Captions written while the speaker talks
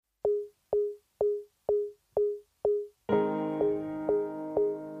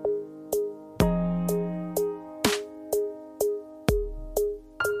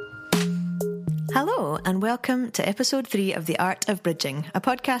and welcome to episode 3 of The Art of Bridging, a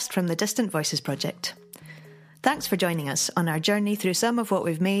podcast from the Distant Voices Project. Thanks for joining us on our journey through some of what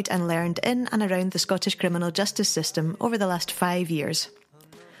we've made and learned in and around the Scottish criminal justice system over the last 5 years.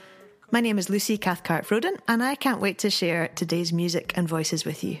 My name is Lucy Cathcart Froden, and I can't wait to share today's music and voices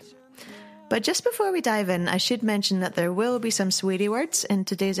with you. But just before we dive in, I should mention that there will be some sweary words in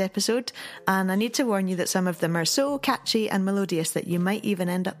today's episode, and I need to warn you that some of them are so catchy and melodious that you might even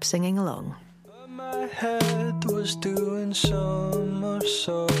end up singing along. My head was doing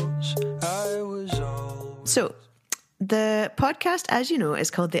somersaults. I was all... So, the podcast, as you know, is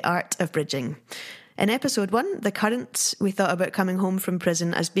called The Art of Bridging. In episode 1, The Currents, we thought about coming home from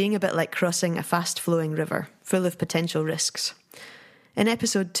prison as being a bit like crossing a fast-flowing river, full of potential risks. In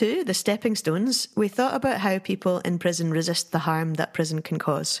episode 2, The Stepping Stones, we thought about how people in prison resist the harm that prison can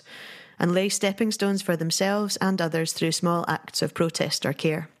cause, and lay stepping stones for themselves and others through small acts of protest or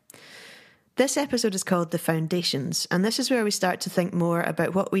care. This episode is called The Foundations, and this is where we start to think more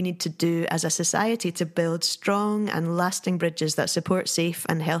about what we need to do as a society to build strong and lasting bridges that support safe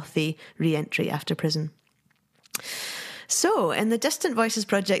and healthy re-entry after prison. So, in the Distant Voices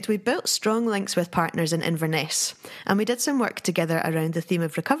project, we built strong links with partners in Inverness, and we did some work together around the theme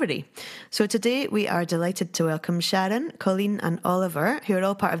of recovery. So today we are delighted to welcome Sharon, Colleen and Oliver, who are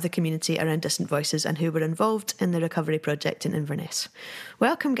all part of the community around Distant Voices and who were involved in the recovery project in Inverness.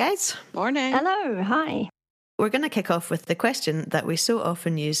 Welcome, guys. Morning. Hello, hi. We're going to kick off with the question that we so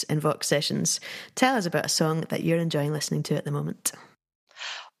often use in Vox sessions. Tell us about a song that you're enjoying listening to at the moment.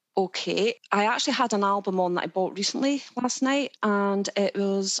 Okay, I actually had an album on that I bought recently last night, and it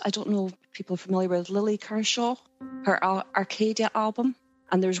was, I don't know if people are familiar with Lily Kershaw, her Arcadia album,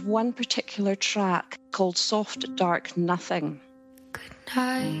 and there's one particular track called Soft Dark Nothing. Good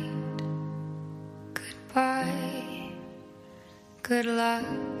night, goodbye, good luck,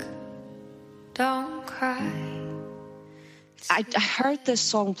 don't cry. I heard this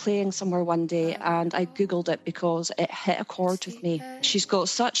song playing somewhere one day and I Googled it because it hit a chord with me. She's got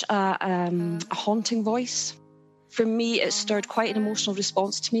such a haunting voice. For me, it stirred quite an emotional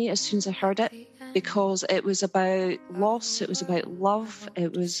response to me as soon as I heard it, because it was about loss, it was about love,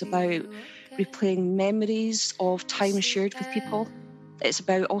 it was about replaying memories of time shared with people. It's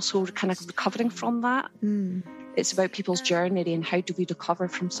about also kind of recovering from that. It's about people's journey and how do we recover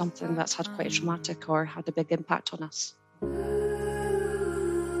from something that's had quite a traumatic or had a big impact on us.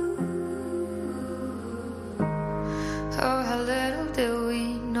 Oh, how little do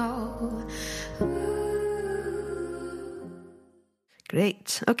we know.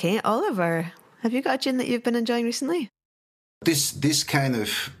 Great. Okay, Oliver, have you got a tune that you've been enjoying recently? This kind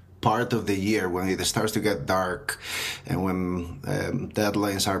of part of the year when it starts to get dark and when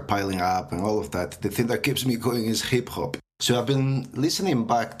deadlines are piling up and all of that, the thing that keeps me going is hip-hop. So I've been listening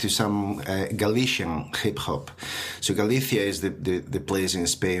back to some Galician hip-hop. So Galicia is the place in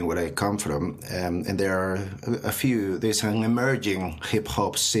Spain where I come from, and there are there's an emerging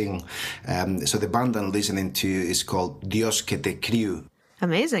hip-hop scene. So the band I'm listening to is called Dios que te criou.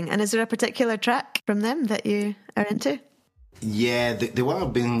 Amazing. And is there a particular track from them that you are into? Yeah, the one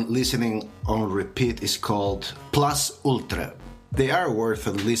I've been listening on repeat is called Plus Ultra. They are worth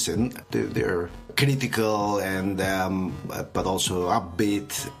a listen. They're critical and but also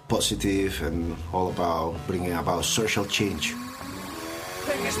upbeat, positive, and all about bringing about social change.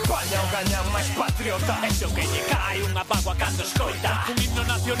 En España o gañan máis patriota Ese o que lle cae unha bagua cando escoita Un himno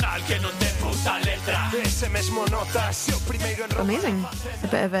nacional que non ten puta letra Ese mesmo nota se o primeiro en Amazing. A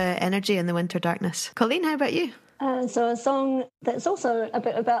bit of energy in the winter darkness. Colleen, how about you? So a song that's also a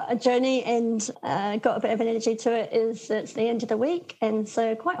bit about a journey and got a bit of an energy to it is it's the end of the week. And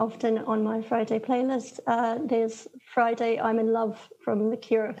so quite often on my Friday playlist, there's Friday I'm in Love from The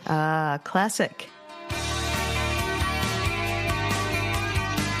Cure. Ah, classic.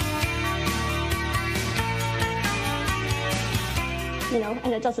 You know,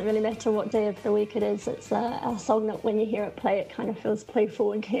 and it doesn't really matter what day of the week it is. It's a song that when you hear it play, it kind of feels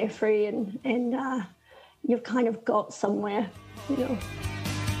playful and carefree and you've kind of got somewhere, you know.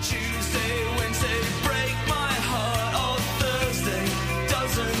 Tuesday, Wednesday, break my heart On Thursday,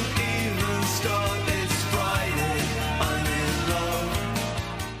 doesn't even start It's Friday, I'm in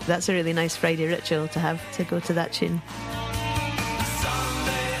love That's a really nice Friday ritual to have, to go to that tune.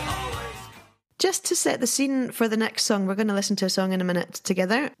 Just to set the scene for the next song, we're going to listen to a song in a minute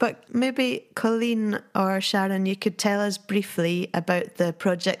together, but maybe Colleen or Sharon, you could tell us briefly about the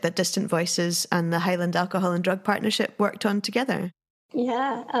project that Distant Voices and the Highland Alcohol and Drug Partnership worked on together.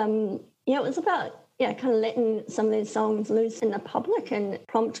 Yeah, it was about kind of letting some of these songs loose in the public and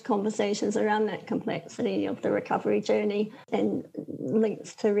prompt conversations around that complexity of the recovery journey and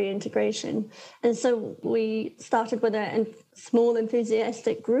links to reintegration. And so we started with a small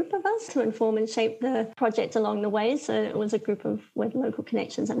enthusiastic group of us to inform and shape the project along the way. So it was a group with local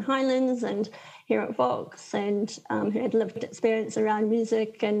connections in Highlands and here at Vox, and who had lived experience around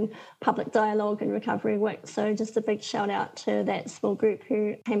music and public dialogue and recovery work. So just a big shout out to that small group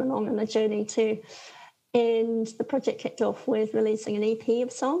who came along on the journey too. And the project kicked off with releasing an EP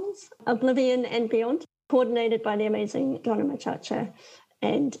of songs, Oblivion and Beyond, coordinated by the amazing Donna Maciocia.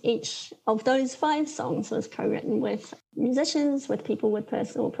 And each of those 5 songs was co-written with musicians, with people with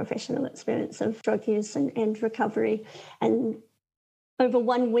personal or professional experience of drug use and recovery. And over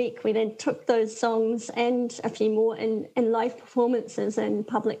 1 week, we then took those songs and a few more in live performances and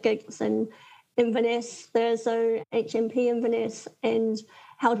public gigs in Inverness, Thurso, HMP Inverness, and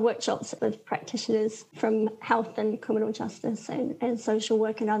held workshops with practitioners from health and criminal justice and social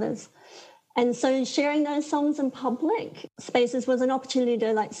work and others. And so sharing those songs in public spaces was an opportunity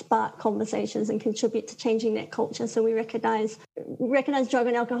to spark conversations and contribute to changing that culture. So we recognize drug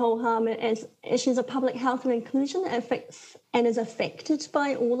and alcohol harm as issues of public health and inclusion that affects and is affected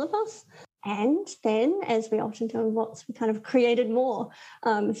by all of us. And then, as we often do in Vox, we kind of created more.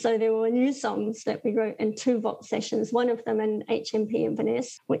 So there were new songs that we wrote in 2 Vox sessions, one of them in HMP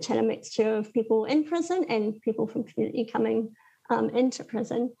Inverness, which had a mixture of people in prison and people from community coming into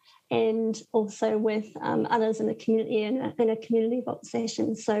prison, and also with others in the community in a community Vox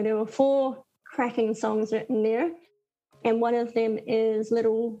session. So there were 4 cracking songs written there. And one of them is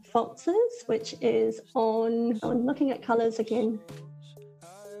Little Foxes, which is on Looking at Colours Again.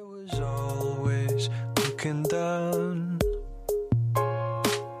 I was always looking down.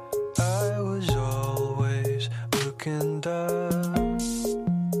 I was always looking down.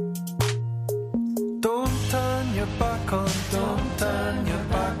 Don't turn your back on, don't turn your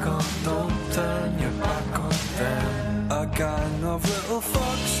back on, don't turn your back on them. A gang of little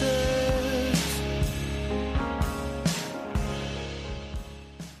foxes.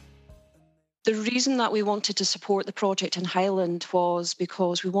 The reason that we wanted to support the project in Highland was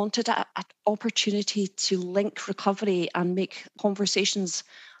because we wanted an opportunity to link recovery and make conversations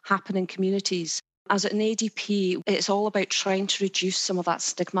happen in communities. As an ADP, it's all about trying to reduce some of that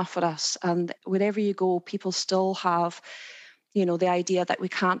stigma for us. And wherever you go, people still have, the idea that we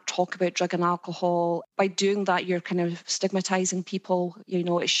can't talk about drug and alcohol. By doing that, you're kind of stigmatizing people.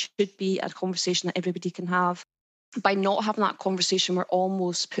 It should be a conversation that everybody can have. By not having that conversation, we're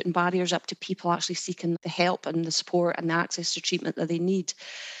almost putting barriers up to people actually seeking the help and the support and the access to treatment that they need.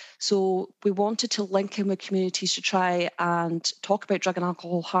 So we wanted to link in with communities to try and talk about drug and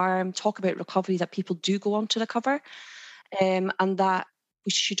alcohol harm, talk about recovery, that people do go on to recover, and that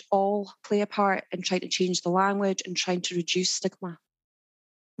we should all play a part in trying to change the language and trying to reduce stigma.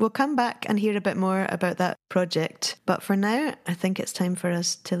 We'll come back and hear a bit more about that project. But for now, I think it's time for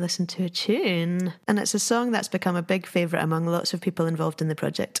us to listen to a tune. And it's a song that's become a big favourite among lots of people involved in the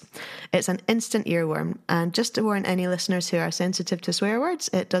project. It's an instant earworm. And just to warn any listeners who are sensitive to swear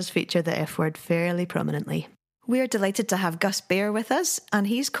words, it does feature the F word fairly prominently. We're delighted to have Gus Bear with us, and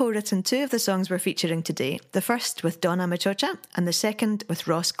he's co-written 2 of the songs we're featuring today. The first with Donna Maciocia and the second with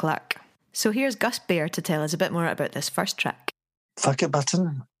Ross Clark. So here's Gus Bear to tell us a bit more about this first track. Fuck It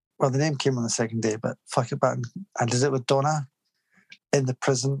Button. Well, the name came on the second day, but Fuck It Button. I did it with Donna in the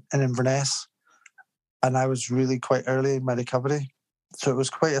prison in Inverness, and I was really quite early in my recovery. So it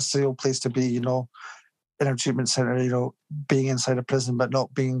was quite a surreal place to be, in a treatment centre, being inside a prison but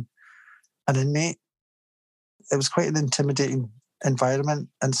not being an inmate. It was quite an intimidating environment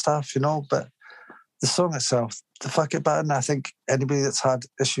and stuff, but the song itself, the Fuck It Button, I think anybody that's had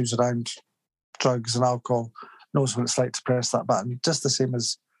issues around drugs and alcohol knows what it's like to press that button, just the same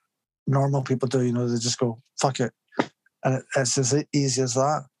as normal people do, they just go, fuck it. And it's as easy as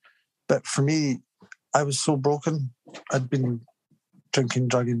that. But for me, I was so broken. I'd been drinking,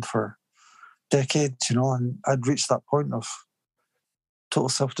 drugging for decades, and I'd reached that point of total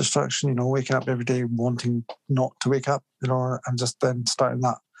self-destruction, waking up every day wanting not to wake up, and just then starting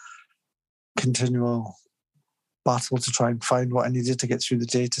that continual battle to try and find what I needed to get through the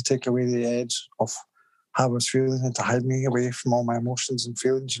day, to take away the edge of how I was feeling and to hide me away from all my emotions and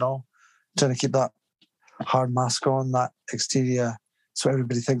feelings, trying to keep that hard mask on, that exterior, so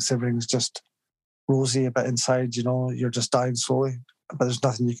everybody thinks everything's just rosy, but inside, you're just dying slowly, but there's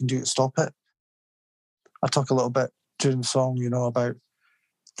nothing you can do to stop it. I talk a little bit during the song, about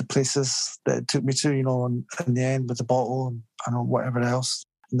the places that it took me to, in the end with the bottle and whatever else,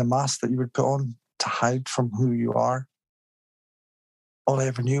 and the mask that you would put on to hide from who you are. all I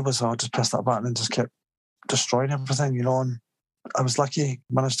ever knew was, just press that button and just kept destroying everything, you know. And I was lucky,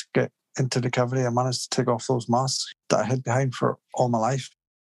 managed to get into recovery. I managed to take off those masks that I hid behind for all my life.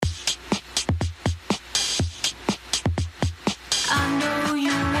 I know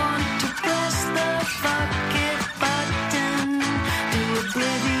you want to press the fuck it button, to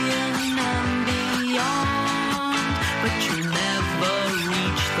oblivion and beyond, but you never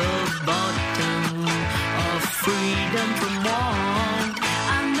reach the bottom of freedom from want.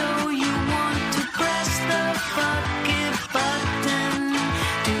 I know you want to press the fuck it button,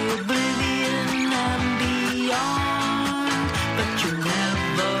 to oblivion and beyond, but you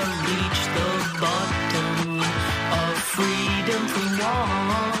never reach the bottom of freedom from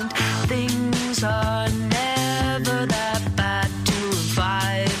want. Things are never that bad to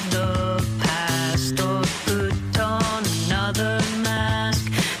revive the past or put on another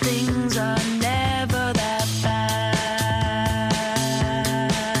mask. Things are never that bad.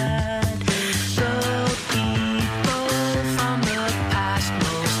 The people from the past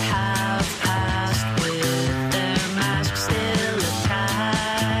most have passed with their masks still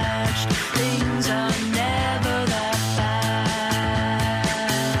attached. Things are never that bad.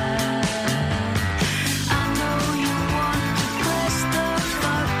 I know you want to press the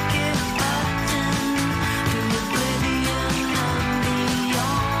fuck it button, to oblivion and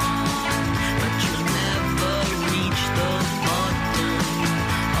beyond, but you never reach the bottom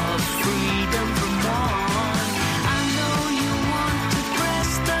of freedom from want. I know you want to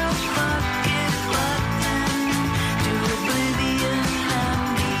press the fuck it button, to oblivion and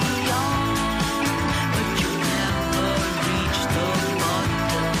beyond, but you never reach the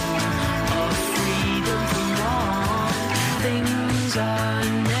bottom of freedom from want. Things are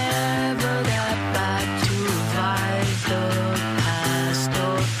never that bad to revive the past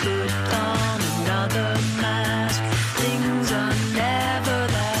or put on another mask. Things are never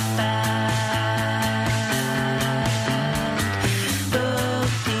that bad. The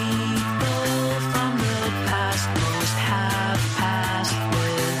people from the past most have passed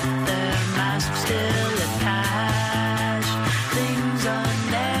with their masks still attached. Things are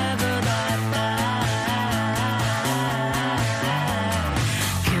never that bad.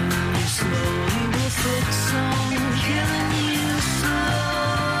 Killing you slowly will fix on killing you slowly.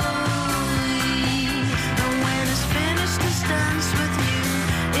 And when it's finished, it's dance with you.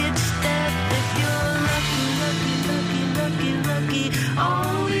 It's death if you're lucky, lucky, lucky, lucky, lucky.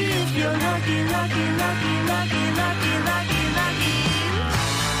 Only if you're lucky, lucky, lucky, lucky, lucky, lucky, lucky.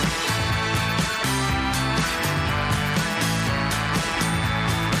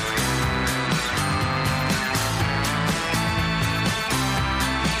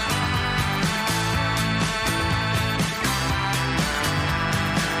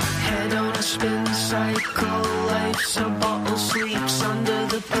 Head on a spin cycle, life's a bottle, sleeps under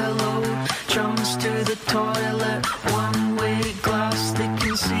the pillow, jumps to the toilet, one-way glass, they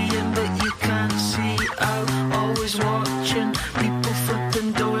can see in but you can't see out, always watching, people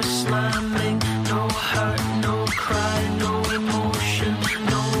flipping doors slamming, no hurt, no cry, no emotion,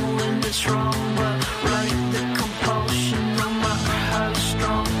 knowing it's wrong but right, the compulsion, no matter how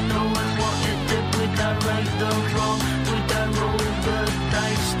strong, knowing what it did, would I right the wrong, would I roll the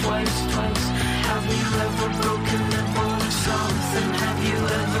dice twice, twice, have you ever broken the bone of something, have you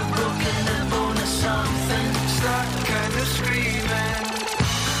ever broken the bone of something, start kind of screaming.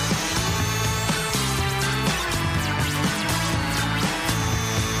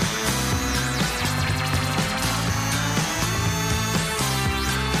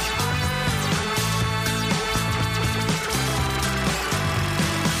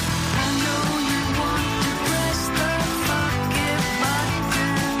 I know you want to press the fuck it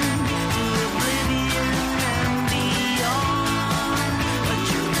button, to oblivion and beyond, but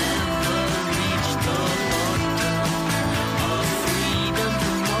you never reach the bottom of freedom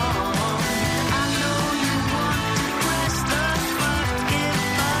from want. I know you want to press the fuck it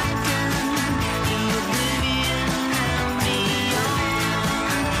button, to oblivion and beyond,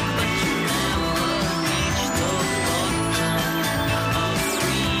 but you never reach the bottom of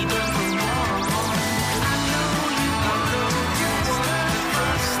freedom from want. I know you want to press the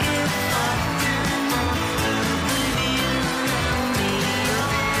fuck it button, to oblivion and beyond,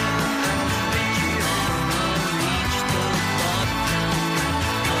 but you never reach the bottom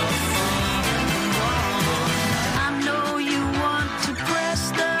of freedom from want. I know you want to press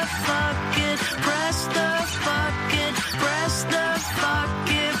the fuck it, press the fuck it, press the fuck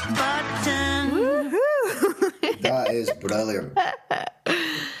it button. Woohoo! That is brilliant.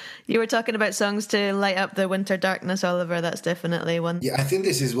 You were talking about songs to light up the winter darkness, Oliver. That's definitely one. Yeah, I think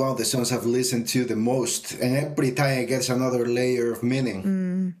this is one of the songs I've listened to the most, and every time it gets another layer of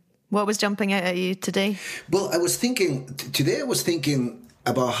meaning. What was jumping out at you today? Well, I was thinking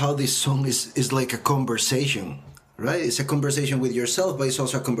about how this song is like a conversation, right? It's a conversation with yourself, but it's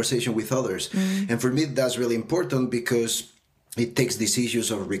also a conversation with others. And for me, that's really important because it takes these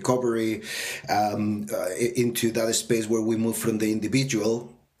issues of recovery into that space where we move from the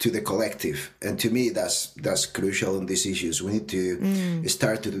individual to the collective. And to me, that's crucial on these issues. We need to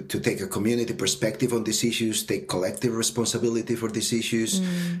start to take a community perspective on these issues, take collective responsibility for these issues,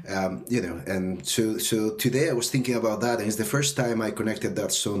 and so today I was thinking about that, and it's the first time I connected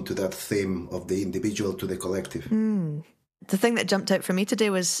that song to that theme of the individual to the collective. The thing that jumped out for me today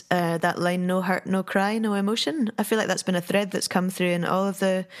was that line, no hurt, no cry, no emotion. I feel like that's been a thread that's come through in all of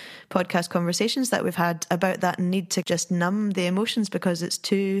the podcast conversations that we've had about that need to just numb the emotions because it's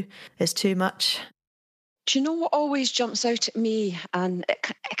too much. Do you know what always jumps out at me? And it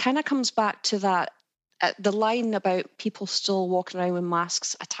kind of comes back to that, the line about people still walking around with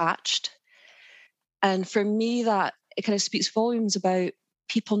masks attached. And for me, that it kind of speaks volumes about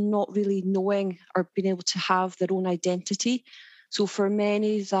people not really knowing or being able to have their own identity. So for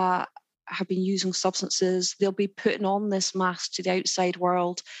many that have been using substances, they'll be putting on this mask to the outside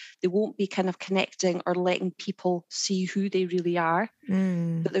world. They won't be kind of connecting or letting people see who they really are.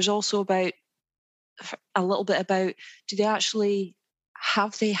 But there's also a little bit about,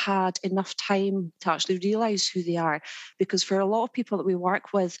 have they had enough time to actually realise who they are? Because for a lot of people that we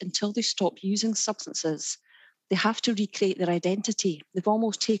work with, until they stop using substances, they have to recreate their identity. They've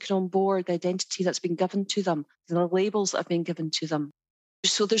almost taken on board the identity that's been given to them, the labels that have been given to them.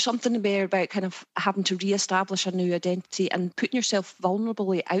 So there's something there about kind of having to re-establish a new identity and putting yourself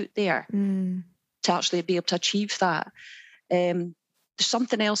vulnerably out there to actually be able to achieve that. There's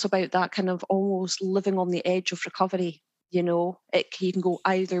something else about that kind of almost living on the edge of recovery. You know, you can go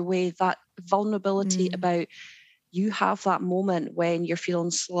either way. That vulnerability about you have that moment when you're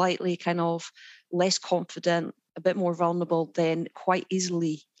feeling slightly kind of less confident, a bit more vulnerable, then quite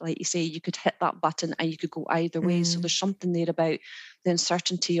easily, like you say, you could hit that button and you could go either way. So there's something there about the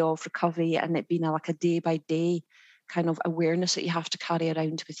uncertainty of recovery and it being like a day by day kind of awareness that you have to carry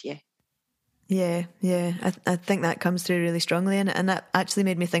around with you. Yeah. I think that comes through really strongly, and that actually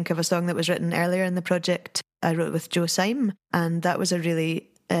made me think of a song that was written earlier in the project. I wrote with Joe Syme, and that was a really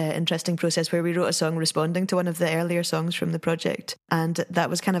interesting process where we wrote a song responding to one of the earlier songs from the project, and that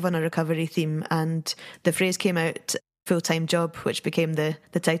was kind of on a recovery theme, and the phrase came out, full-time job, which became the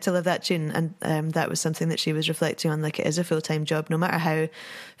title of that tune, and that was something that she was reflecting on, like it is a full-time job. No matter how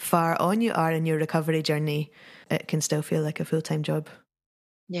far on you are in your recovery journey, it can still feel like a full-time job.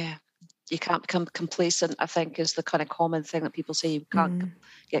 Yeah, you can't become complacent, I think, is the kind of common thing that people say. You can't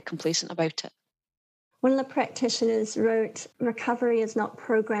get complacent about it. One of the practitioners wrote, recovery is not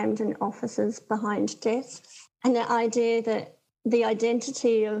programmed in offices behind desks. And the idea that the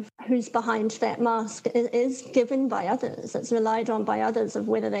identity of who's behind that mask is given by others. It's relied on by others of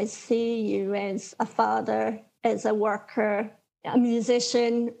whether they see you as a father, as a worker, a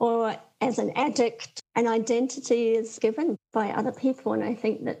musician, or as an addict. An identity is given by other people. And I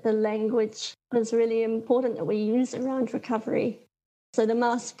think that the language is really important that we use around recovery. So the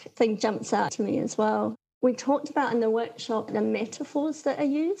mask thing jumps out to me as well. We talked about in the workshop the metaphors that are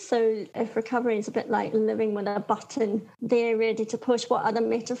used. So if recovery is a bit like living with a button, they're ready to push. What other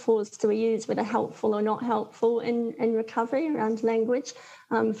metaphors do we use, whether helpful or not helpful in recovery around language?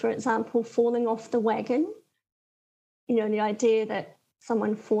 For example, falling off the wagon. You know, the idea that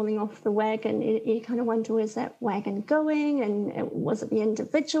someone falling off the wagon, you kind of wonder, where's that wagon going? And was it the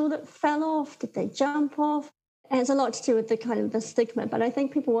individual that fell off? Did they jump off? It has a lot to do with the kind of the stigma, but I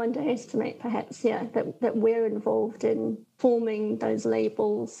think people underestimate perhaps, that we're involved in forming those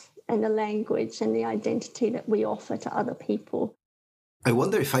labels and the language and the identity that we offer to other people. I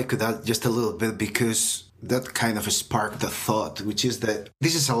wonder if I could add just a little bit, because that kind of sparked a thought, which is that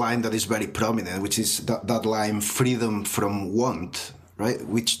this is a line that is very prominent, which is that line, freedom from want, right?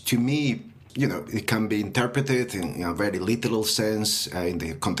 Which to me, you know, it can be interpreted in a very literal sense in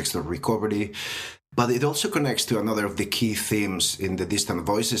the context of recovery. But it also connects to another of the key themes in the Distant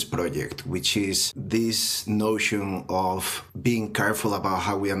Voices project, which is this notion of being careful about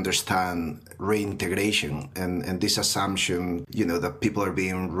how we understand reintegration and this assumption, you know, that people are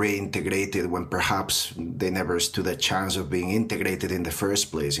being reintegrated when perhaps they never stood a chance of being integrated in the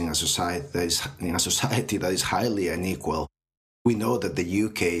first place in a society that is highly unequal. We know that the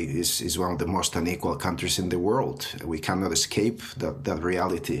UK is one of the most unequal countries in the world. We cannot escape that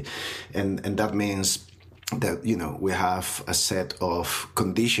reality. And that means that, you know, we have a set of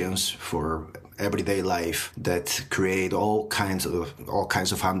conditions for everyday life that create all kinds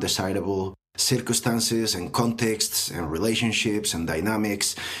of undesirable circumstances and contexts and relationships and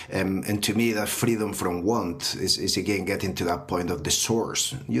dynamics. And to me, that freedom from want is again getting to that point of the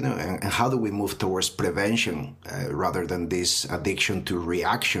source, you know, and how do we move towards prevention rather than this addiction to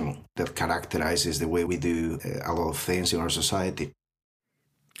reaction that characterizes the way we do a lot of things in our society.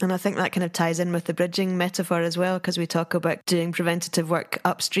 And I think that kind of ties in with the bridging metaphor as well, because we talk about doing preventative work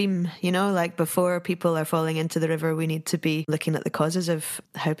upstream, you know, like before people are falling into the river, we need to be looking at the causes of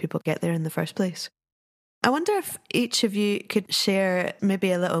how people get there in the first place. I wonder if each of you could share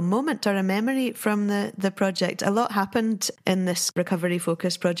maybe a little moment or a memory from the project. A lot happened in this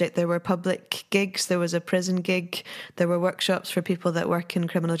recovery-focused project. There were public gigs, there was a prison gig, there were workshops for people that work in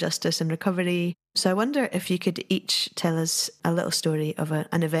criminal justice and recovery. So I wonder if you could each tell us a little story of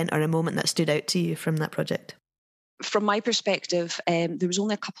an event or a moment that stood out to you from that project. From my perspective, there was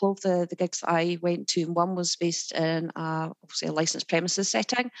only a couple of the gigs that I went to, and one was based in obviously a licensed premises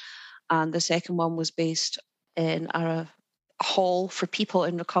setting, and the second one was based in a hall for people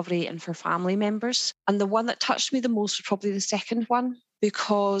in recovery and for family members. And the one that touched me the most was probably the second one,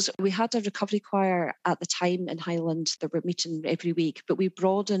 because we had a recovery choir at the time in Highland that were meeting every week, but we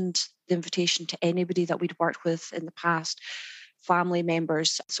broadened the invitation to anybody that we'd worked with in the past, family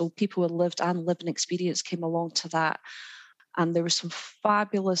members. So people with lived and living experience came along to that. And there were some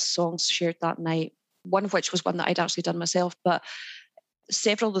fabulous songs shared that night, one of which was one that I'd actually done myself, but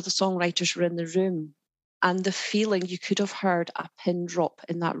several of the songwriters were in the room, and the feeling, you could have heard a pin drop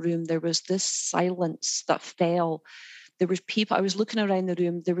in that room. There was this silence that fell. There was people, I was looking around the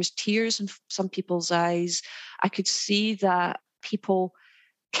room, there was tears in some people's eyes. I could see that people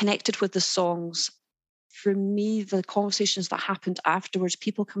connected with the songs. For me, the conversations that happened afterwards,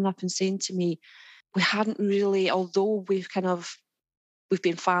 people coming up and saying to me, we hadn't really, although we've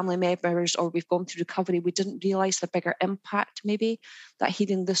been family members or we've gone through recovery, we didn't realise the bigger impact maybe that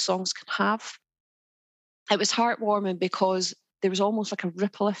hearing the songs can have. It was heartwarming because there was almost like a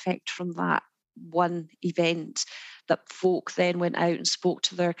ripple effect from that one event, that folk then went out and spoke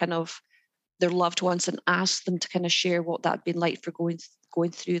to their loved ones and asked them to kind of share what that had been like for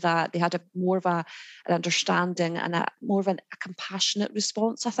going through that. They had more of an understanding and more of a compassionate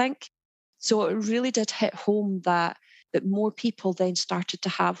response, I think. So it really did hit home that more people then started to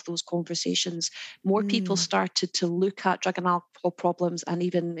have those conversations. More people started to look at drug and alcohol problems, and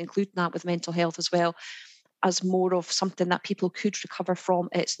even including that with mental health as well, as more of something that people could recover from.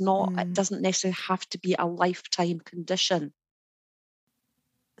 It doesn't necessarily have to be a lifetime condition.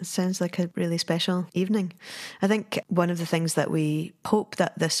 It sounds like a really special evening. I think one of the things that we hope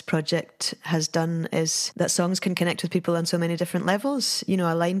that this project has done is that songs can connect with people on so many different levels. You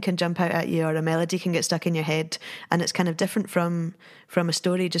know, a line can jump out at you or a melody can get stuck in your head, and it's kind of different from a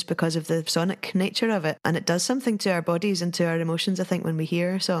story just because of the sonic nature of it. And it does something to our bodies and to our emotions, I think, when we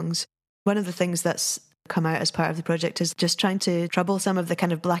hear songs. One of the things that's come out as part of the project is just trying to trouble some of the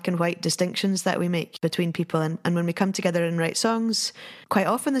kind of black and white distinctions that we make between people. And when we come together and write songs, quite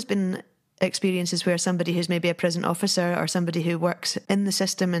often there's been experiences where somebody who's maybe a prison officer or somebody who works in the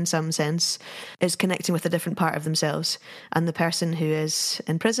system in some sense is connecting with a different part of themselves, and the person who is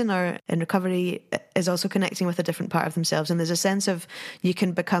in prison or in recovery is also connecting with a different part of themselves. And there's a sense of you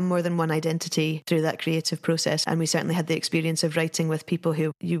can become more than one identity through that creative process. And we certainly had the experience of writing with people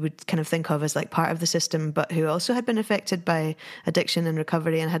who you would kind of think of as like part of the system, but who also had been affected by addiction and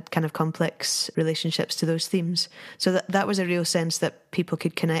recovery and had kind of complex relationships to those themes. So that was a real sense that people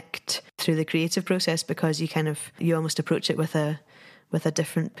could connect through the creative process, because you almost approach it with a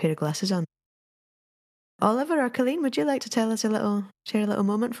different pair of glasses on. Oliver or Colleen, would you like to share a little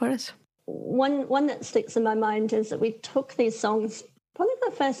moment for us? One that sticks in my mind is that we took these songs probably for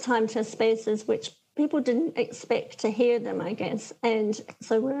the first time to spaces which people didn't expect to hear them, I guess. And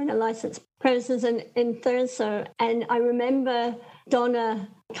so we're in a licensed premises in Thurso, and I remember Donna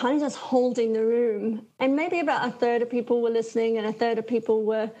kind of just holding the room, and maybe about a third of people were listening and a third of people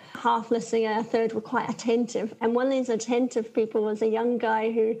were half listening and a third were quite attentive. And one of these attentive people was a young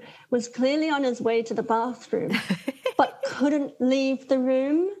guy who was clearly on his way to the bathroom but couldn't leave the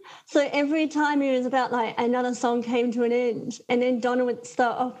room. So every time he was about like another song came to an end, and then Donna would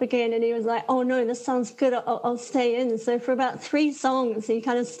start off again, and he was like, oh no, this sounds good, I'll stay in. So for about 3 songs he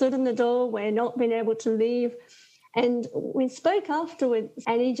kind of stood in the doorway not being able to leave. And we spoke afterwards,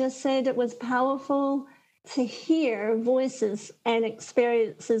 and he just said it was powerful to hear voices and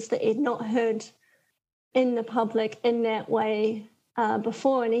experiences that he'd not heard in the public in that way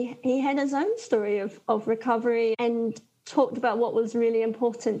before. And he had his own story of recovery, and talked about what was really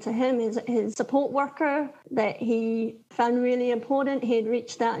important to him, his support worker that he found really important. He had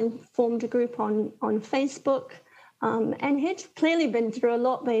reached out and formed a group on Facebook. And he'd clearly been through a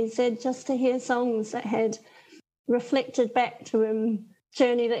lot, but he said just to hear songs that had reflected back to him,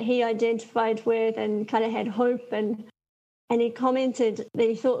 journey that he identified with and kind of had hope. And he commented that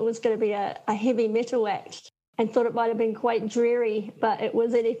he thought it was going to be a heavy metal act and thought it might have been quite dreary, but it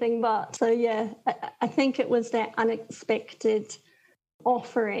was anything but. So, yeah, I think it was that unexpected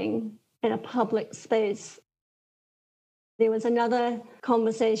offering in a public space. There was another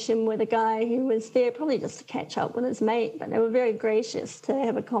conversation with a guy who was there probably just to catch up with his mate, but they were very gracious to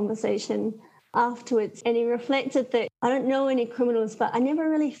have a conversation afterwards. And he reflected that, I don't know any criminals, but I never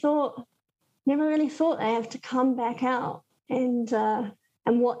really thought they have to come back out and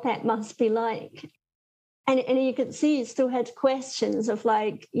what that must be like. And you could see he still had questions of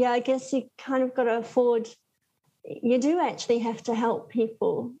like, yeah, I guess you kind of got to afford, you do actually have to help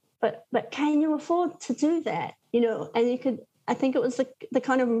people, but can you afford to do that? You know, and you could, I think it was the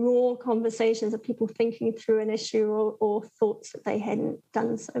kind of raw conversations of people thinking through an issue or thoughts that they hadn't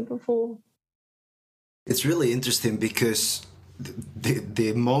done so before. It's really interesting because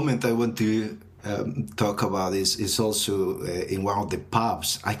the moment I want to talk about is also in one of the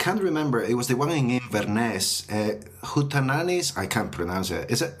pubs. I can't remember. It was the one in Inverness. Hutananis. I can't pronounce it.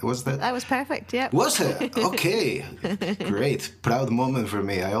 Was that? That was perfect. Yeah. Was it? Okay. Great. Proud moment for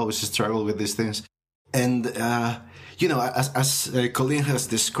me. I always struggle with these things. And as Colleen has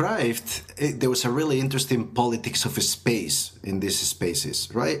described, there was a really interesting politics of space in these spaces,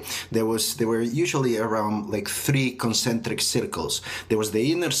 right? They were usually around like 3 concentric circles. There was the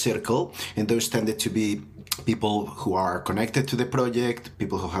inner circle, and those tended to be people who are connected to the project,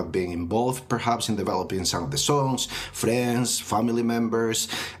 people who have been involved perhaps in developing some of the songs, friends, family members,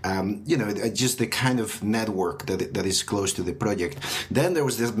 just the kind of network that is close to the project. Then there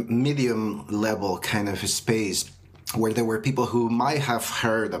was this medium level kind of space where there were people who might have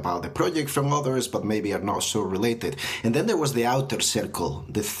heard about the project from others, but maybe are not so related. And then there was the outer circle,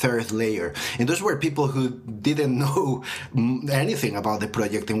 the third layer. And those were people who didn't know anything about the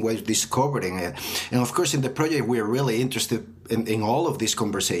project and were discovering it. And of course, in the project, we're really interested in all of these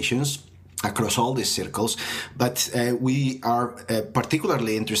conversations across all these circles, but we are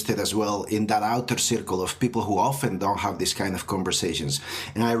particularly interested as well in that outer circle of people who often don't have this kind of conversations.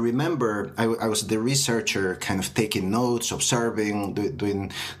 And I remember I was the researcher kind of taking notes, observing,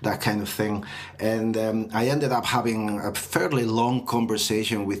 doing that kind of thing. And I ended up having a fairly long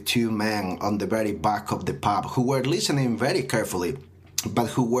conversation with 2 men on the very back of the pub who were listening very carefully, but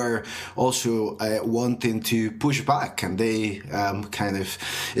who were also wanting to push back, and they kind of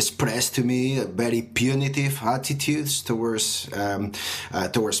expressed to me very punitive attitudes towards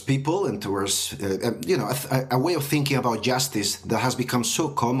people and towards a way of thinking about justice that has become so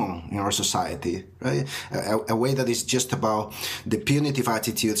common in our society, right? A way that is just about the punitive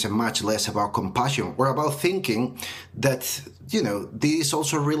attitudes and much less about compassion, or about thinking that this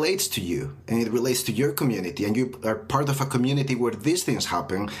also relates to you and it relates to your community, and you are part of a community where these things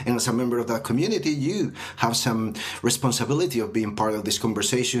happen. And as a member of that community, you have some responsibility of being part of these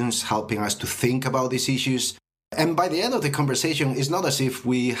conversations, helping us to think about these issues. And by the end of the conversation, it's not as if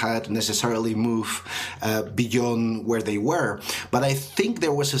we had necessarily moved beyond where they were, but I think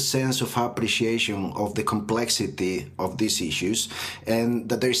there was a sense of appreciation of the complexity of these issues, and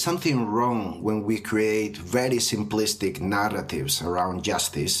that there is something wrong when we create very simplistic narratives around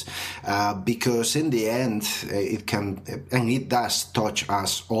justice, because in the end, it does touch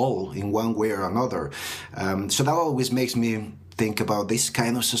us all in one way or another. So that always makes me think about this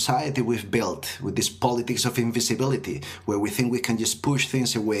kind of society we've built with this politics of invisibility, where we think we can just push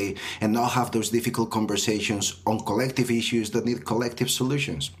things away and not have those difficult conversations on collective issues that need collective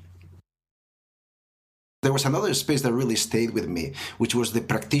solutions. There was another space that really stayed with me, which was the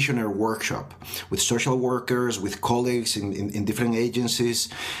practitioner workshop with social workers, with colleagues in different agencies.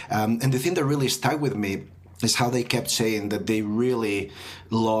 And the thing that really stuck with me is how they kept saying that they really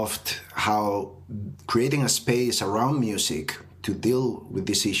loved how creating a space around music to deal with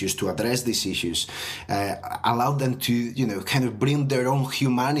these issues, to address these issues, allowed them to, kind of bring their own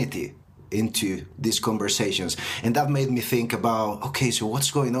humanity into these conversations. And that made me think about, okay, so what's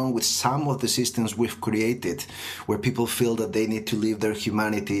going on with some of the systems we've created where people feel that they need to live their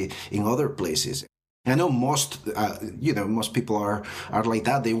humanity in other places? I know most people are like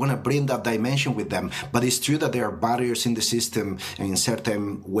that. They want to bring that dimension with them. But it's true that there are barriers in the system and in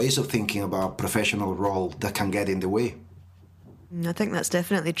certain ways of thinking about professional role that can get in the way. I think that's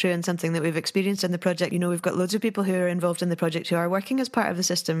definitely true, and something that we've experienced in the project. You know, we've got loads of people who are involved in the project who are working as part of the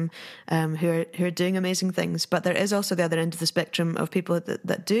system, who are doing amazing things. But there is also the other end of the spectrum of people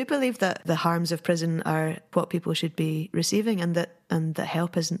that do believe that the harms of prison are what people should be receiving, and that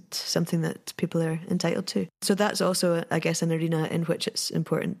help isn't something that people are entitled to. So that's also, I guess, an arena in which it's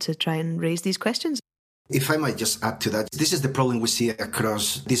important to try and raise these questions. If I might just add to that, this is the problem we see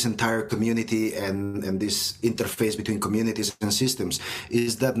across this entire community and this interface between communities and systems,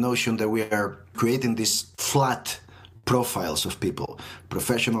 is that notion that we are creating these flat profiles of people.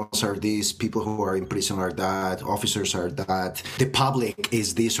 Professionals are these, people who are in prison are that, officers are that, the public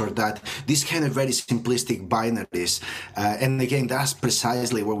is this or that. These kind of very simplistic binaries. And again, that's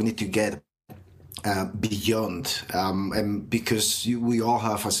precisely where we need to get beyond, and because we all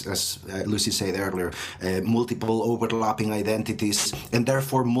have, as Lucy said earlier, multiple overlapping identities and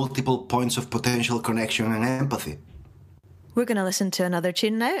therefore multiple points of potential connection and empathy. We're going to listen to another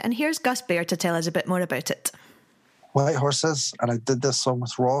tune now, and here's Gus Bear to tell us a bit more about it. White Horses, and I did this song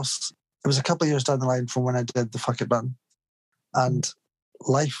with Ross. It was a couple of years down the line from when I did the Fuck It button, and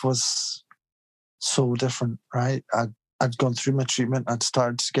life was so different, right? I'd gone through my treatment. I'd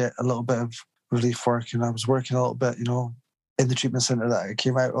started to get a little bit of relief work, and I was working a little bit, you know, in the treatment centre that I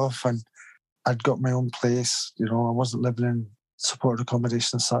came out of, and I'd got my own place, you know, I wasn't living in supported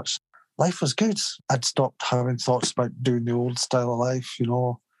accommodation as such. Life was good. I'd stopped having thoughts about doing the old style of life, you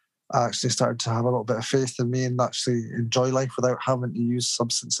know. I actually started to have a little bit of faith in me and actually enjoy life without having to use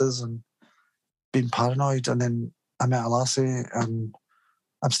substances and being paranoid. And then I met a lassie, and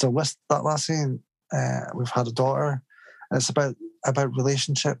I'm still with that lassie, and we've had a daughter. And it's about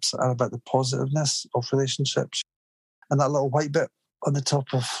relationships and about the positiveness of relationships. And that little white bit on the top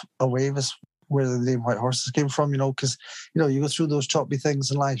of a wave is where the name White Horses came from, you know, because, you know, you go through those choppy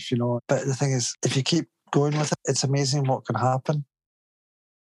things in life, you know. But the thing is, if you keep going with it, it's amazing what can happen.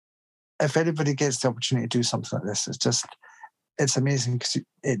 If anybody gets the opportunity to do something like this, it's amazing, because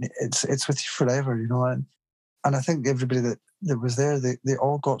it's with you forever, you know. And I think everybody that was there, they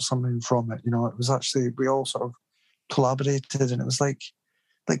all got something from it, you know. It was actually, we all sort of collaborated, and it was like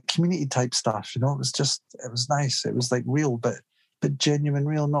community type stuff, you know. It was nice. It was like real, but genuine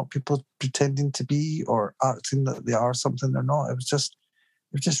real, not people pretending to be or acting that they are something they're not. It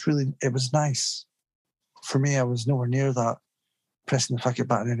was nice. For me, I was nowhere near that pressing the fuck it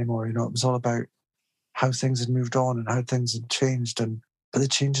button anymore, you know. It was all about how things had moved on and how things had changed, but the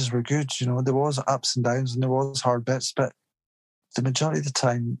changes were good, you know. There was ups and downs and there was hard bits, but the majority of the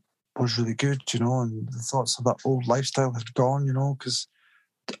time was really good, you know, and the thoughts of that old lifestyle had gone, you know, because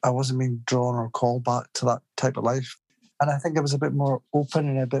I wasn't being drawn or called back to that type of life. And I think I was a bit more open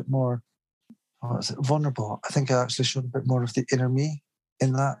and a bit more, vulnerable. I think I actually showed a bit more of the inner me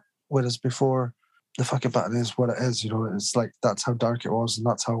in that, whereas before, the fuck it button is what it is, you know. It's like, that's how dark it was and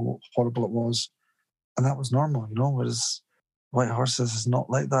that's how horrible it was. And that was normal, you know, whereas White Horses is not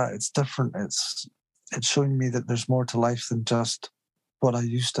like that. It's different. It's showing me that there's more to life than just what I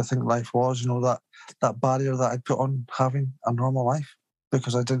used to think life was, you know, that barrier that I'd put on having a normal life,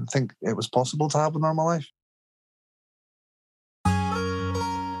 because I didn't think it was possible to have a normal life.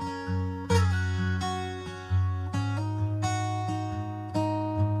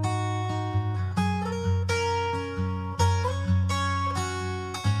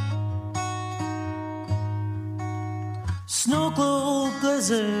 Snow globe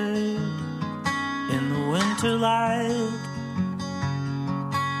blizzard in the winter light.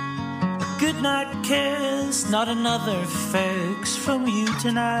 A good night kiss, not another fix from you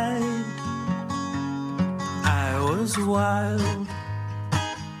tonight. I was wild,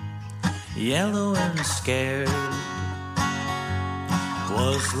 yellow and scared.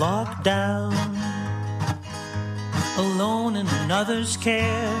 Was locked down, alone in another's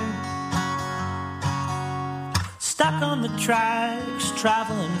care. Stuck on the tracks,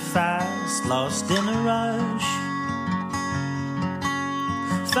 traveling fast, lost in a rush.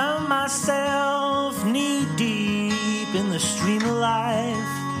 Found myself knee-deep in the stream of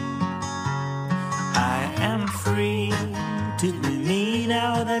life. I am free to be me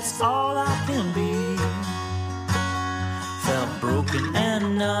now, that's all I can be. Felt broken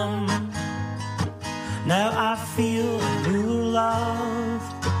and numb, now I feel a new love.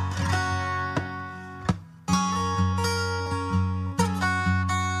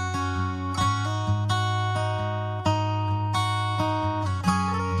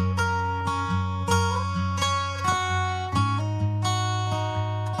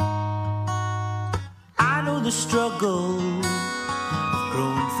 The struggle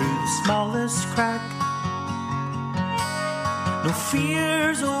grown through the smallest crack. No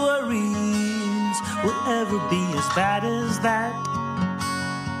fears or worries will ever be as bad as that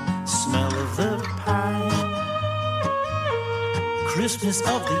smell of the pine, crispness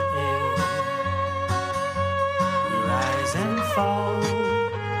of the air. We rise and fall,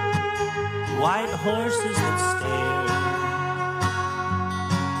 white horses that stare.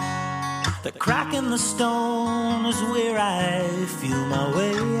 The crack in the stone is where I feel my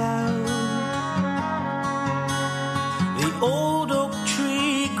way out. The old oak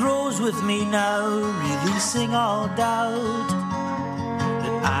tree grows with me now, releasing all doubt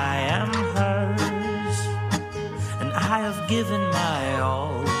that I am hers, and I have given my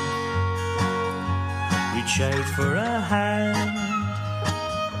all. Reach out for a hand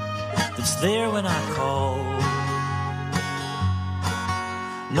that's there when I call.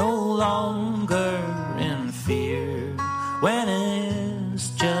 No longer in fear when it's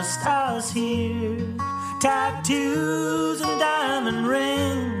just us here. Tattoos and diamond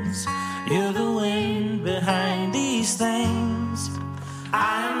rings, you're the wind behind these things.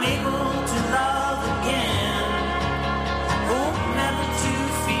 I'm able to love again, hope never to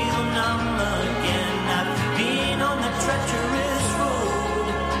feel numb again. I've been on the treacherous road,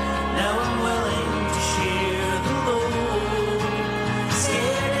 now I'm willing to share the load.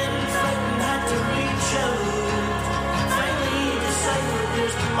 Scared and frightened, had to reach out, finally deciphered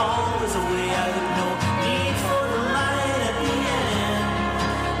there's always a way out. No need for the light at the end.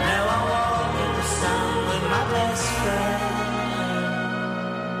 Now I walk in the sun with my best friend.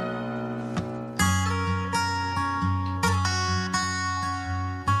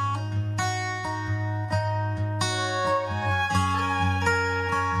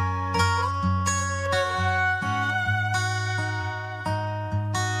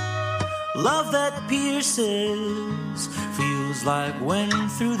 Love that pierces, feels like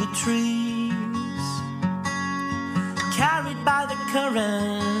wind through the trees. Carried by the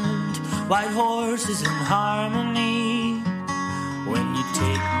current, white horses in harmony. When you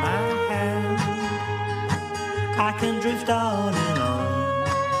take my hand, I can drift on and on.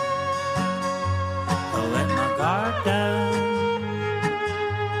 I'll let my guard down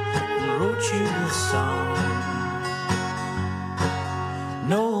and wrote you a song.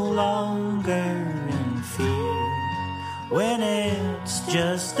 No longer in fear when it's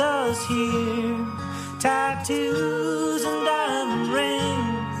just us here. Tattoos and diamond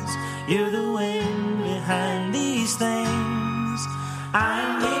rings, you're the wind behind these things.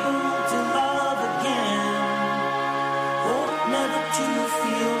 I'm able to love again, hope never to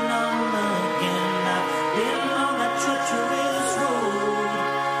feel numb again. I've been on that treacherous road,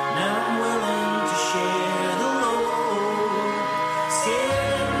 now I'm willing to share the load.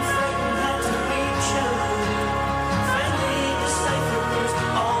 Scared and frightened, had to reach out, finally deciphered there's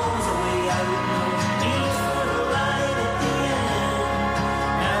always a way out. No need for the light at the end.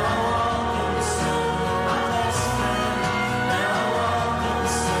 Now I walk in the sun with my best friend. Now I walk in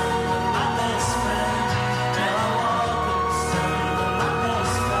the sun with my best friend. Now I walk in the sun with my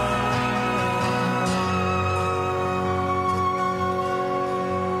best friend.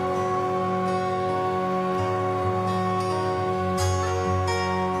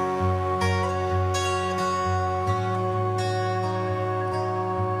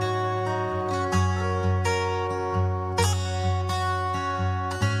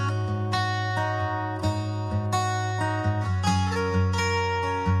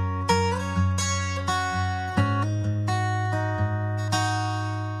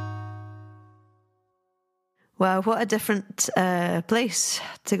 Wow, what a different place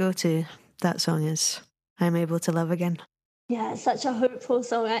to go to that song is. I'm able to love again. Yeah, it's such a hopeful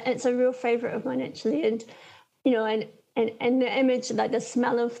song. It's a real favourite of mine, actually. And, you know, and the image, like the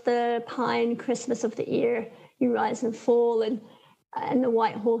smell of the pine, crispness of the ear, you rise and fall, and the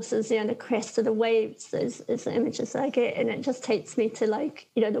white horses, you know, the crest of the waves is the images I get. And it just takes me to, like,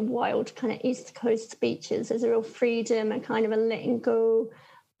 you know, the wild kind of East Coast beaches. There's a real freedom and kind of a letting go,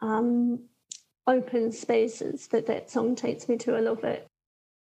 open spaces that song takes me to. I love it.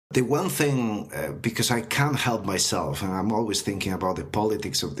 The one thing, because I can't help myself, and I'm always thinking about the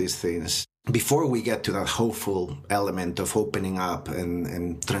politics of these things, before we get to that hopeful element of opening up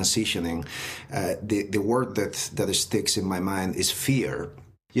and transitioning, the word that sticks in my mind is fear.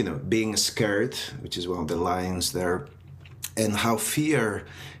 You know, being scared, which is one of the lines there, and how fear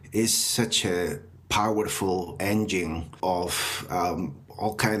is such a powerful engine of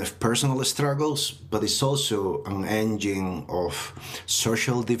all kind of personal struggles, but it's also an engine of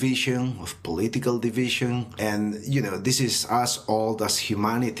social division, of political division. And, you know, this is as old as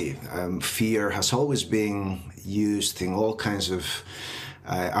humanity. Fear has always been used in all kinds of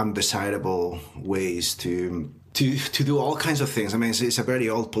undesirable ways to to do all kinds of things. I mean, it's a very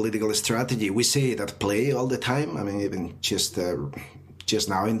old political strategy. We see it at play all the time. I mean, even just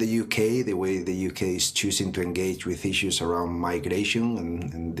now in the UK, the way the UK is choosing to engage with issues around migration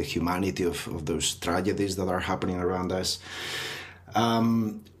and the humanity of those tragedies that are happening around us.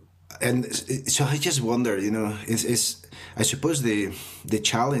 And so I just wonder, I suppose the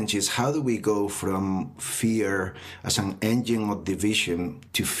challenge is, how do we go from fear as an engine of division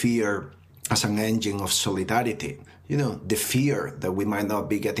to fear as an engine of solidarity? The fear that we might not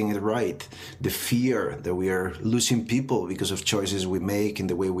be getting it right, the fear that we are losing people because of choices we make in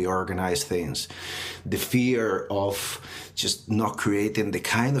the way we organize things, the fear of just not creating the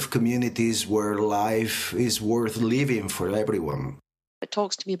kind of communities where life is worth living for everyone. It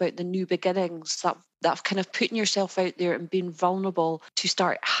talks to me about the new beginnings, that kind of putting yourself out there and being vulnerable to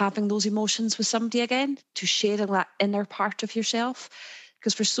start having those emotions with somebody again, to sharing that inner part of yourself.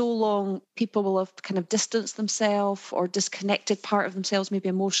 Because for so long, people will have kind of distanced themselves or disconnected part of themselves, maybe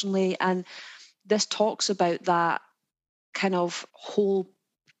emotionally. And this talks about that kind of whole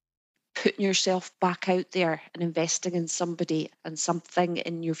putting yourself back out there and investing in somebody and something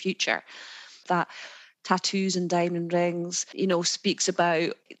in your future. That tattoos and diamond rings, speaks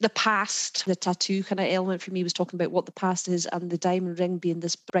about the past. The tattoo kind of element for me was talking about what the past is, and the diamond ring being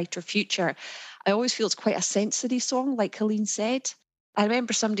this brighter future. I always feel it's quite a sensory song, like Colleen said. I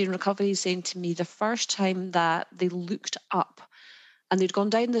remember somebody in recovery saying to me the first time that they looked up and they'd gone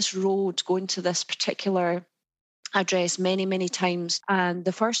down this road going to this particular address many, many times. And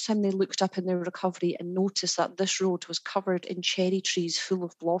the first time they looked up in their recovery and noticed that this road was covered in cherry trees full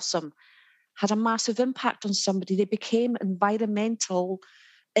of blossom had a massive impact on somebody. They became environmental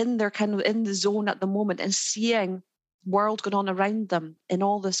in their kind of in the zone at the moment and seeing world going on around them in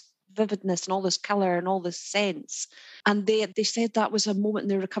all this vividness and all this colour and all this sense. And they said that was a moment in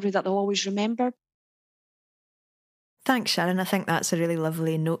their recovery that they'll always remember. Thanks, Sharon. I think that's a really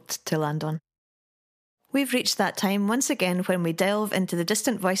lovely note to land on. We've reached that time once again when we delve into the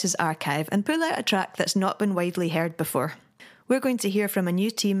Distant Voices archive and pull out a track that's not been widely heard before. We're going to hear from a new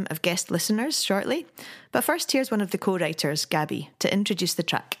team of guest listeners shortly, but first here's one of the co-writers, Gabi, to introduce the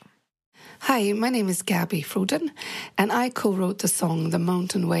track. Hi, my name is Gabi Froden, and I co-wrote the song The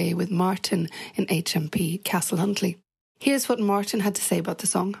Mountain Way with Martin in HMP Castle Huntly. Here's what Martin had to say about the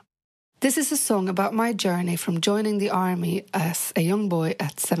song. This is a song about my journey from joining the army as a young boy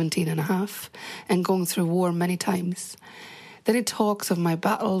at 17 and a half and going through war many times. Then it talks of my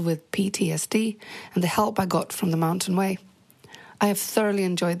battle with PTSD and the help I got from the Mountain Way. I have thoroughly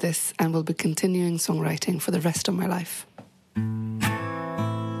enjoyed this and will be continuing songwriting for the rest of my life.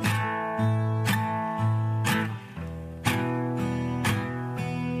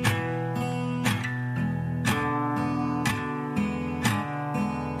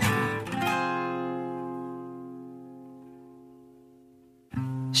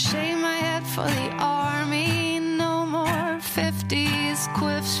 Shave my head for the army, no more 50s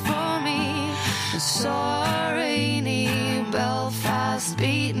quiffs for me. Saw a rainy Belfast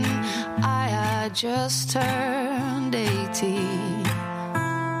beaten, I had just turned 18.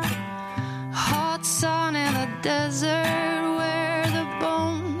 Hot sun in a desert where the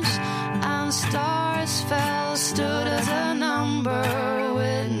bones and stars fell, stood as a number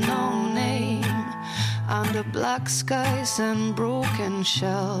with no name under black skies and broken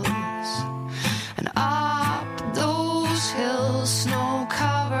shells. And up those hills,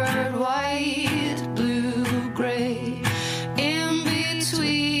 snow-covered, white, blue, grey, in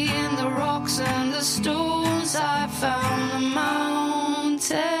between the rocks and the stones, I found the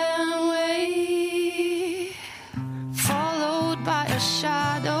mountain way, followed by a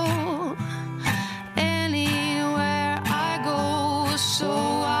shadow. Anywhere I go, so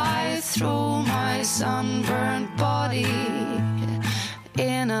I throw my sunburned body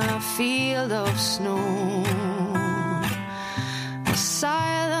in a field of snow. The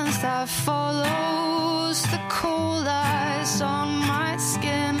silence that follows, the cold ice on my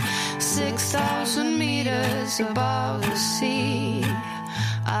skin, 6,000 meters above the sea,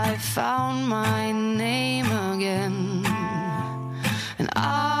 I found my name again. And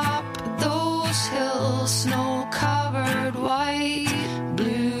up those hills, snow-covered, white,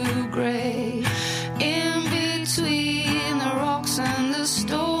 blue, grey, in between the rocks and the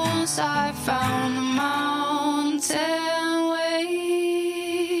stones, I found the mountain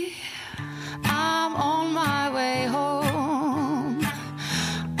way. I'm on my way home.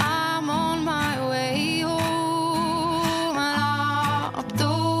 I'm on my way home. And up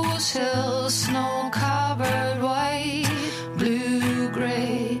those hills, snow-covered, white, blue,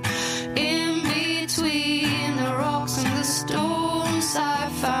 grey, in between the rocks and the stones, I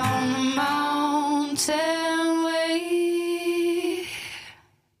found the mountain way.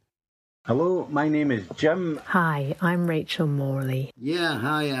 Hello, my name is Jim. Hi, I'm Rachel Morley. Yeah,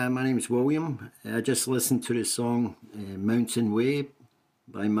 hi, my name's William. I just listened to the song Mountain Way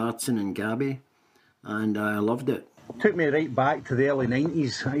by Martin and Gabi, and I loved it. Took me right back to the early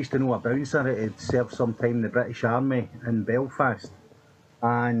 90s. I used to know a bouncer that had served some time in the British Army in Belfast.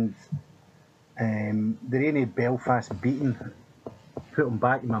 And the rainy Belfast beating put him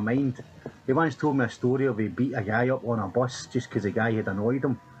back in my mind. He once told me a story of he beat a guy up on a bus just because the guy had annoyed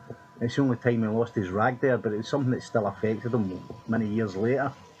him. It's the only time he lost his rag there, but it's something that still affected him many years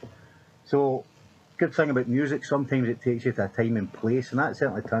later. So, good thing about music, sometimes it takes you to a time and place, and that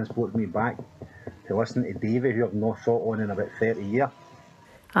certainly transports me back to listening to Davy, who I've not thought on in about 30 years.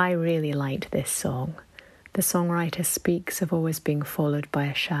 I really liked this song. The songwriter speaks of always being followed by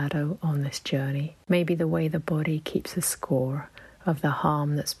a shadow on this journey, maybe the way the body keeps a score of the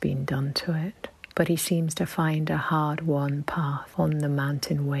harm that's been done to it. But he seems to find a hard-won path on the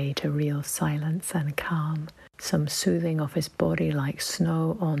mountain way to real silence and calm, some soothing of his body like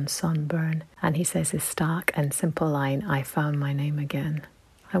snow on sunburn, and he says his stark and simple line, "I found my name again."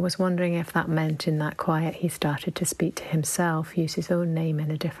 I was wondering if that meant in that quiet he started to speak to himself, use his own name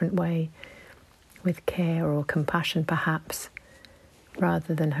in a different way, with care or compassion perhaps,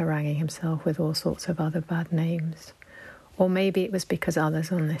 rather than haranguing himself with all sorts of other bad names. Or maybe it was because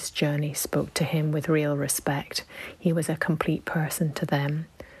others on this journey spoke to him with real respect. He was a complete person to them,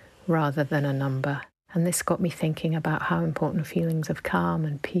 rather than a number. And this got me thinking about how important feelings of calm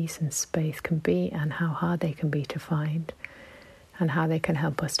and peace and space can be, and how hard they can be to find, and how they can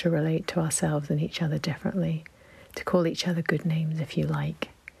help us to relate to ourselves and each other differently, to call each other good names if you like,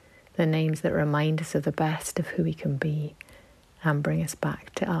 the names that remind us of the best of who we can be and bring us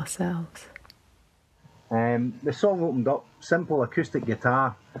back to ourselves. The song opened up, simple acoustic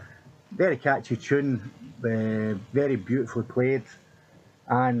guitar, very catchy tune, very beautifully played,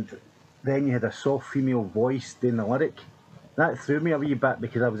 and then you had a soft female voice doing the lyric. That threw me a wee bit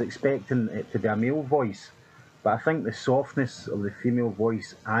because I was expecting it to be a male voice, but I think the softness of the female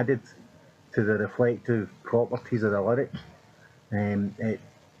voice added to the reflective properties of the lyric. It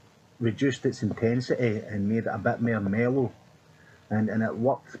reduced its intensity and made it a bit more mellow, and it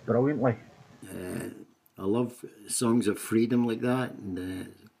worked brilliantly. I love songs of freedom like that,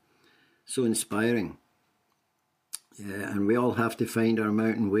 and so inspiring. And we all have to find our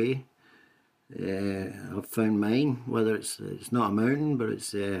mountain way. I've found mine, whether it's not a mountain, but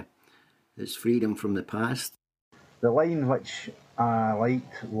it's freedom from the past. The line which I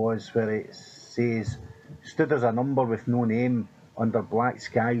liked was where it says, "Stood as a number with no name, under black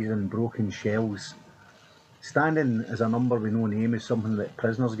skies and broken shells." Standing as a number with no name is something that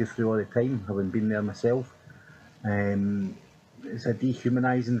prisoners go through all the time, having been there myself. It's a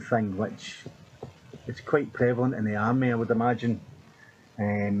dehumanising thing, which is quite prevalent in the army, I would imagine.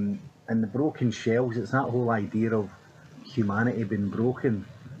 And the broken shells, it's that whole idea of humanity being broken,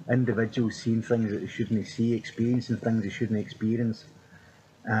 individuals seeing things that they shouldn't see, experiencing things they shouldn't experience,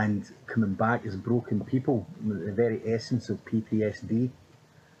 and coming back as broken people, the very essence of PTSD.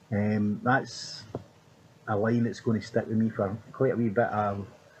 That's a line that's going to stick with me for quite a wee bit of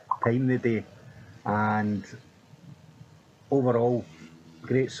time today. And overall,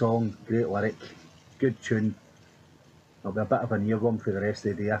 great song, great lyric, good tune. It'll be a bit of an earworm for the rest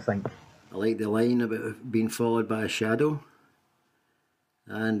of the day, I think. I like the line about being followed by a shadow,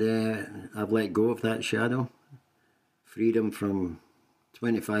 and I've let go of that shadow. Freedom from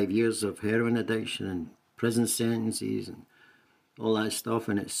 25 years of heroin addiction and prison sentences and all that stuff,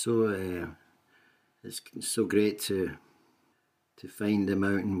 and it's so great to find the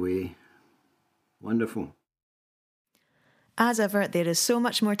mountain way. Wonderful. As ever, there is so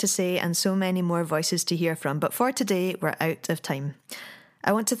much more to say and so many more voices to hear from, but for today, we're out of time.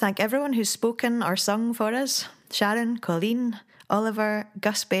 I want to thank everyone who's spoken or sung for us. Sharon, Colleen, Oliver,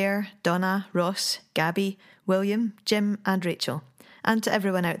 Gus Bear, Donna, Ross, Gabi, William, Jim and Rachel. And to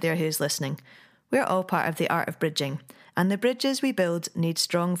everyone out there who's listening. We're all part of the art of bridging, and the bridges we build need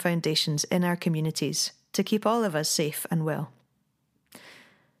strong foundations in our communities to keep all of us safe and well.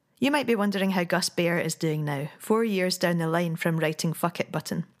 You might be wondering how Gus Bear is doing now, 4 years down the line from writing Fuck It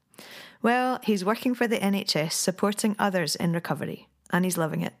Button. Well, he's working for the NHS supporting others in recovery, and he's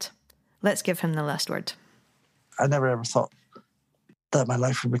loving it. Let's give him the last word. I never ever thought that my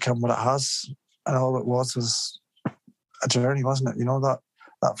life would become what it has, and all it was a journey, wasn't it? You know,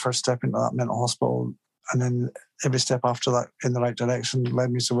 that first step into that mental hospital, and then every step after that in the right direction led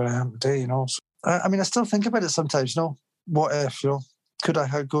me to where I am today, you know. So, I mean, I still think about it sometimes, you know. What if, you know, could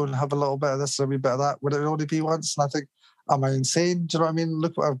I go and have a little bit of this, a wee bit of that? Would it only be once? And I think, am I insane? Do you know what I mean?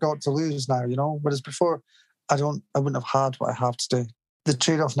 Look what I've got to lose now, you know. Whereas before, I wouldn't have had what I have today. the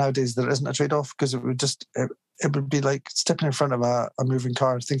trade-off nowadays, there isn't a trade-off, because it would be like stepping in front of a moving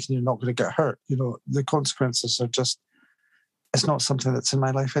car thinking you're not going to get hurt. You know, the consequences are just, it's not something that's in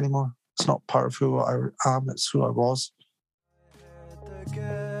my life anymore. It's not part of who I am, it's who I was.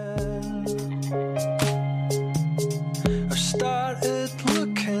 I started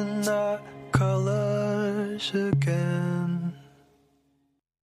looking at colours again.